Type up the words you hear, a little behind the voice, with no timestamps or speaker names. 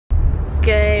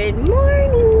Good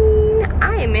morning.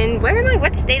 I am in, where am I?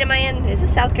 What state am I in? Is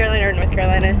this South Carolina or North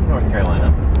Carolina? North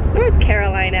Carolina. North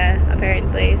Carolina,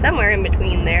 apparently. Somewhere in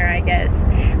between there, I guess.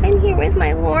 I'm here with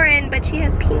my Lauren, but she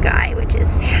has pink eye, which is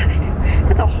sad.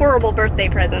 That's a horrible birthday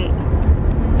present.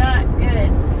 Not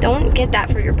good. Don't get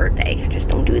that for your birthday. Just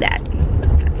don't do that.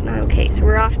 That's not okay. So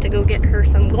we're off to go get her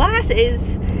some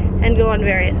glasses and go on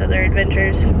various other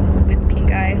adventures with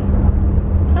pink eye.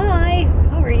 Hi,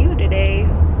 how are you today?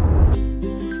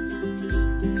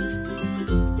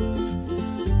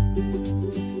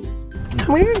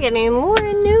 We're getting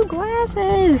Lauren new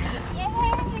glasses.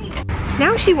 Yay!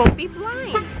 Now she won't be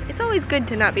blind. It's always good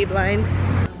to not be blind.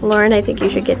 Lauren, I think you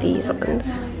should get these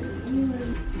ones.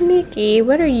 Mickey,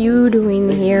 what are you doing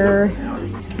here?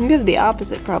 You have the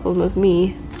opposite problem of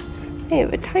me. I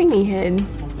have a tiny head.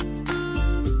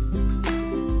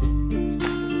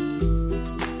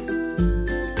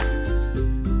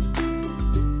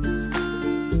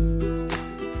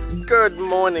 Good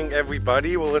morning,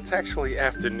 everybody. Well, it's actually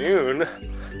afternoon.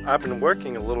 I've been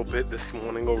working a little bit this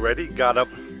morning already. Got up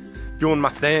doing my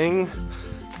thing.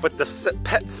 But the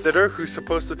pet sitter who's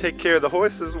supposed to take care of the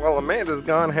horses while Amanda's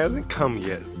gone hasn't come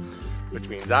yet. Which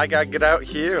means I gotta get out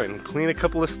here and clean a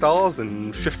couple of stalls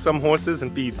and shift some horses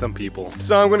and feed some people.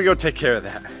 So I'm gonna go take care of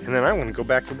that. And then I'm gonna go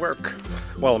back to work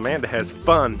while Amanda has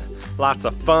fun. Lots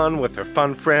of fun with her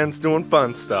fun friends doing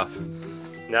fun stuff.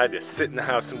 And I just sit in the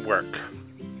house and work.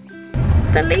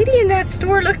 The lady in that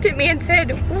store looked at me and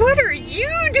said, "What are you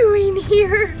doing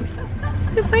here?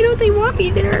 Why don't they want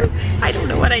me there?" I don't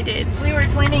know what I did. We were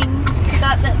twinning. She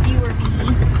thought that you were me.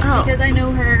 Oh. Because I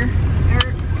know her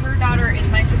daughter is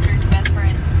my sister's best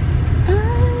friend.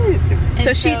 Oh.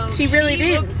 So she really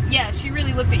did? Yeah, she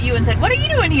really looked at you and said, "What are you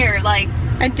doing here?" Like,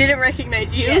 I didn't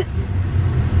recognize you? Yes.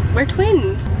 We're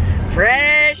twins.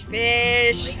 Fresh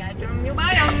fish. We got them, you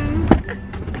buy them.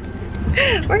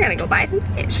 We're gonna go buy some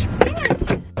fish.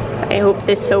 I hope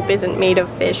this soap isn't made of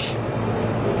fish.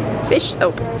 Fish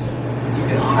soap.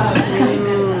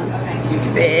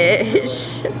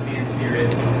 Fish.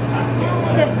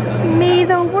 May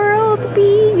the world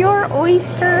be your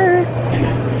oyster.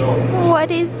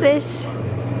 What is this?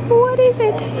 What is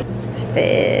it?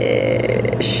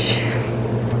 Fish.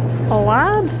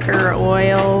 Lobster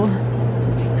oil.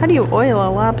 How do you oil a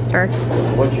lobster?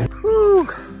 Whew.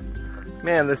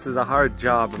 Man, this is a hard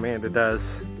job Amanda does.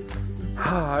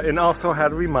 And also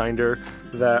had a reminder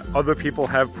that other people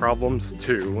have problems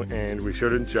too, and we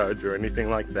shouldn't judge or anything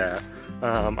like that.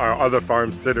 Our other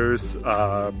farm sitters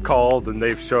called and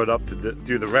they've showed up to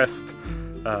do the rest.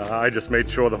 I just made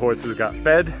sure the horses got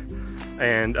fed,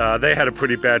 and they had a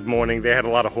pretty bad morning. They had a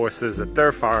lot of horses at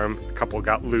their farm. A couple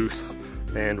got loose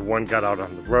and one got out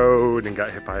on the road and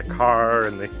got hit by a car,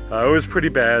 and it was pretty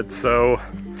bad. So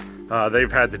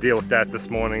they've had to deal with that this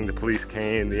morning. The police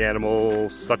came, the animal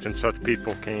such and such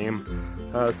people came.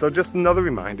 So just another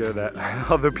reminder that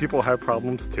other people have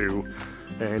problems too.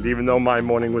 And even though my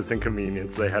morning was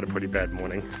inconvenienced, they had a pretty bad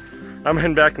morning. I'm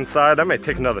heading back inside. I may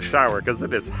take another shower because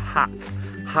it is hot.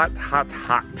 Hot, hot,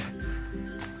 hot.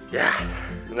 Yeah,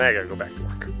 and then I gotta go back to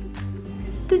work.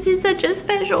 This is such a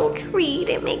special treat.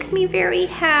 It makes me very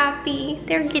happy.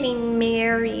 They're getting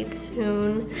married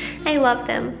soon. I love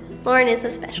them. Lauren is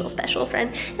a special, special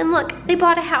friend. And look, they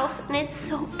bought a house and it's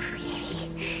so pretty.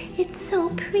 It's so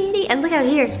pretty. And look out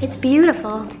here, it's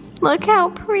beautiful. Look how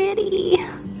pretty.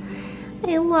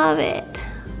 I love it.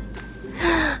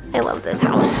 I love this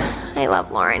house. I love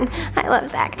Lauren. I love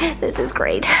Zach. This is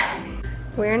great.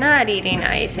 We're not eating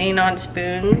icing on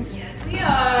spoons. Yes, we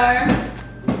are.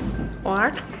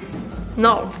 What?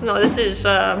 No, this is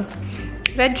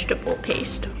vegetable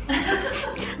paste.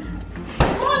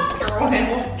 Lobster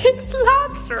oil. It's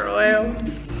lobster oil.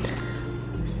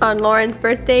 On Lauren's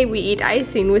birthday, we eat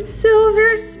icing with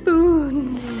silver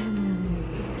spoons.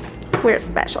 We're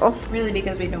special. Really,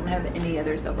 because we don't have any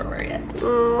other silverware yet.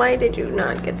 Why did you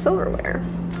not get silverware?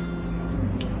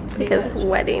 Because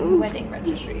wedding? Wedding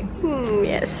registry.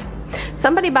 Yes.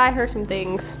 Somebody buy her some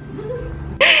things.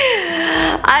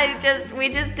 We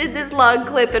just did this long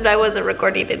clip and I wasn't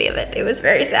recording any of it. It was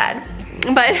very sad.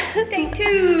 But Take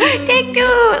two. Take two.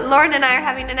 Lauren and I are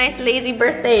having a nice lazy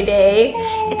birthday day.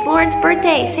 It's Lauren's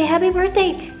birthday. Say happy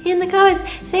birthday in the comments.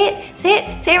 Say it. Say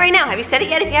it. Say it right now. Have you said it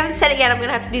yet? If you haven't said it yet, I'm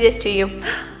gonna have to do this to you.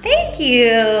 Thank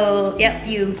you. Yep,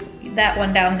 that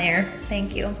one down there.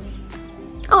 Thank you.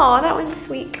 Oh, that one's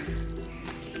sweet.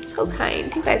 So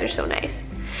kind. You guys are so nice.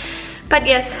 But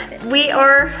yes, we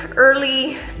are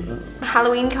early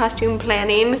Halloween costume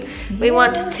planning. We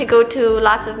want to go to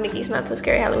lots of Mickey's Not So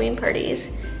Scary Halloween parties.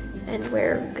 and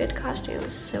wear good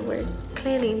costumes. So we're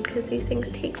planning, because these things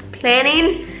take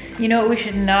planning. You know what we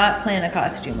should not plan a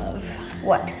costume of?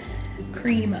 What?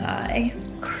 Cream eye.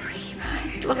 Cream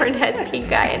eye. Lauren has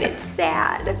pink eye and it's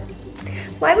sad.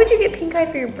 Why would you get pink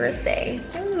eye for your birthday?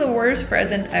 It was the worst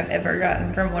present I've ever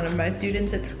gotten from one of my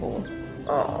students at school.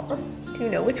 Oh, do you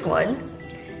know which one?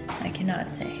 I cannot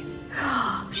say.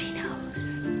 Oh, she knows.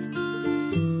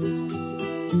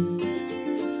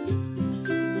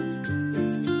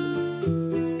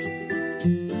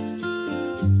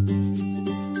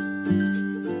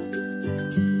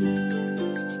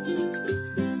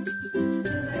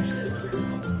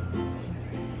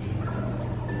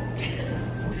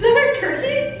 Was that a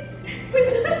turkey?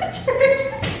 Was that a turkey?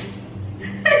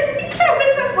 I think that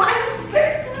was a wild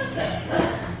turkey.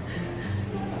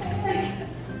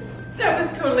 That was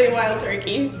totally a wild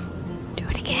turkey. Do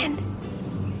it again.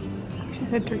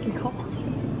 A turkey call.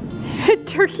 A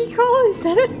turkey call? Is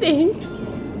that a thing?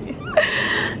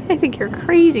 I think you're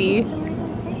crazy.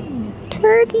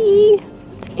 Turkey!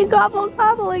 You gobble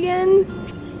gobble again.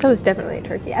 That was definitely a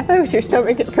turkey. I thought it was your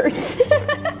stomach at first.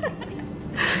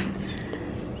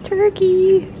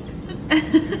 Turkey.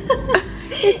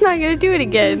 It's not gonna do it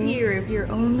again. Here, if you're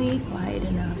only quiet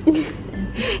enough.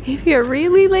 If you're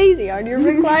really lazy on your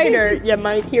recliner, you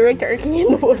might hear a turkey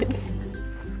in the woods.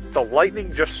 The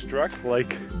lightning just struck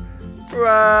like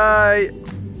right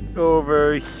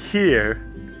over here.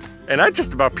 And I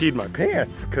just about peed my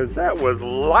pants because that was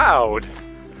loud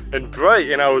and bright,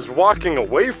 and I was walking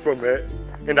away from it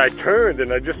and I turned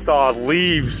and I just saw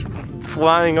leaves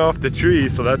flying off the tree,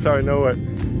 so that's how I know it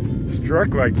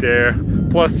struck right there.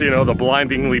 Plus, you know, the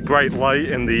blindingly bright light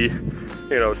and the,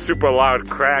 you know, super loud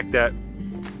crack that,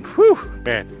 whew,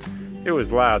 man, it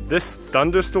was loud. This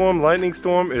thunderstorm, lightning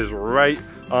storm is right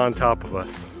on top of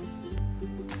us.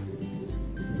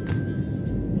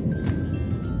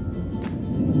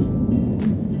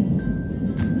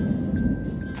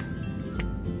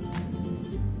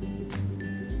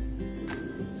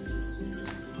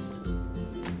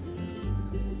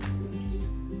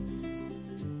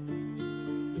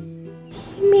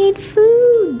 Made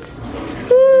foods,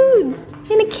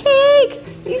 and a cake.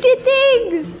 You did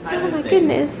things. Oh my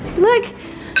goodness. Look,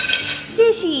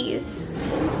 fishies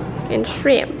and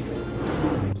shrimps.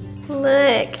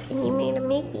 Look, you made a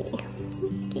Mickey.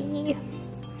 Mickey.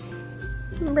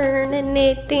 Burning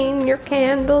it in your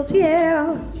candles, yeah.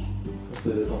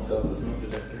 Hopefully this won't sell the smoke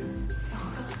detector.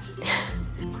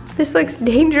 This looks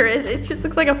dangerous. It just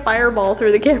looks like a fireball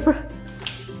through the camera.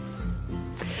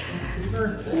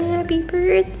 Happy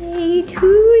birthday to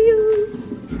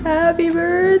you. Happy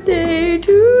birthday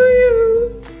to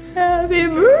you. Happy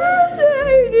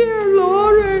birthday, dear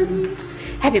Lauren.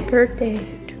 Happy birthday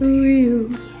to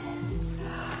you.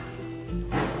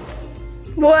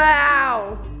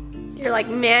 Wow. You're like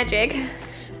magic.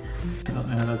 Oh,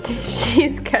 yeah, that's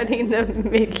She's cutting the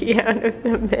Mickey out of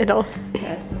the middle.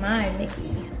 That's my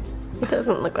Mickey. It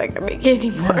doesn't look like a Mickey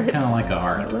anymore. kind of like a It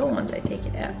heart. will once I take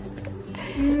it out.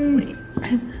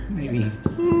 Maybe.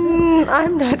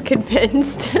 I'm not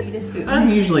convinced. Sweetest food. I'm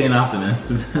usually an optimist.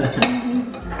 But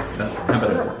how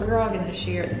about We're all gonna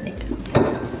share the Mickey.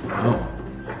 oh,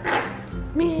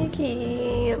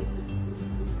 Mickey.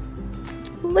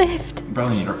 Lift. you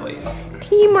probably need our plate.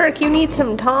 Teamwork, you need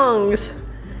some tongs.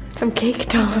 Some cake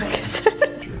tongs.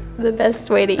 The best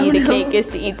way to eat a cake is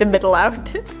to eat the middle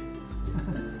out.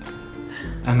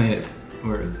 I made it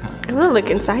where it kind I'm gonna look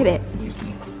inside it. of juicy.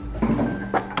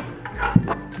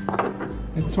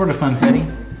 It's sort of funfetti.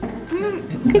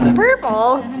 It's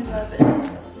purple. I love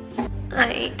it.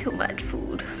 I ate too much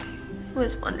food. It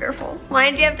was wonderful. Why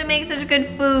did you have to make such good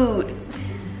food?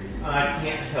 I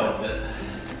can't help it.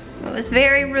 It was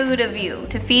very rude of you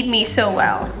to feed me so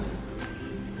well.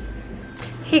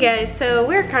 Hey guys, so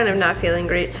we're kind of not feeling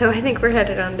great, so I think we're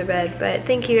headed on to bed, but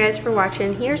thank you guys for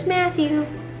watching. Here's Matthew.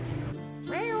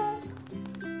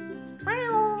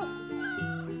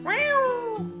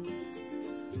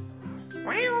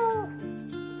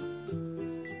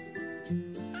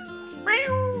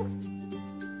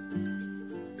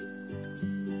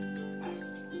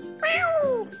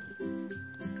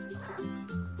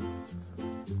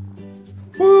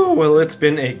 Woo, well, it's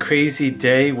been a crazy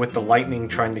day with the lightning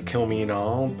trying to kill me and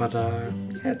all, but yeah,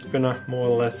 it's been a more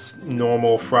or less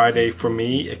normal Friday for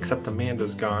me, except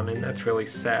Amanda's gone, and that's really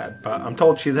sad, but I'm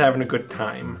told she's having a good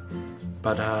time.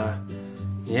 But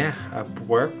yeah, I've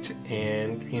worked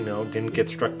and, you know, didn't get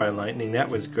struck by lightning. That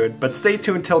was good. But stay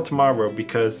tuned till tomorrow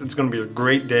because it's going to be a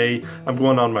great day. I'm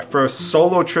going on my first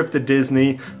solo trip to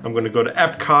Disney. I'm going to go to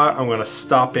Epcot. I'm going to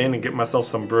stop in and get myself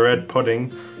some bread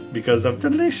pudding because of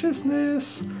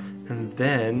deliciousness. And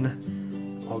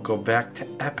then I'll go back to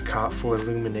Epcot for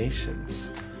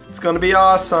Illuminations. It's gonna be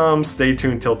awesome. Stay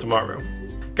tuned till tomorrow.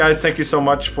 Guys, thank you so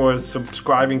much for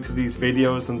subscribing to these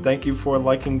videos, and thank you for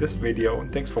liking this video,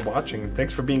 and thanks for watching, and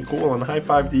thanks for being cool, and high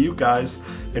five to you guys,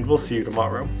 and we'll see you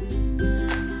tomorrow.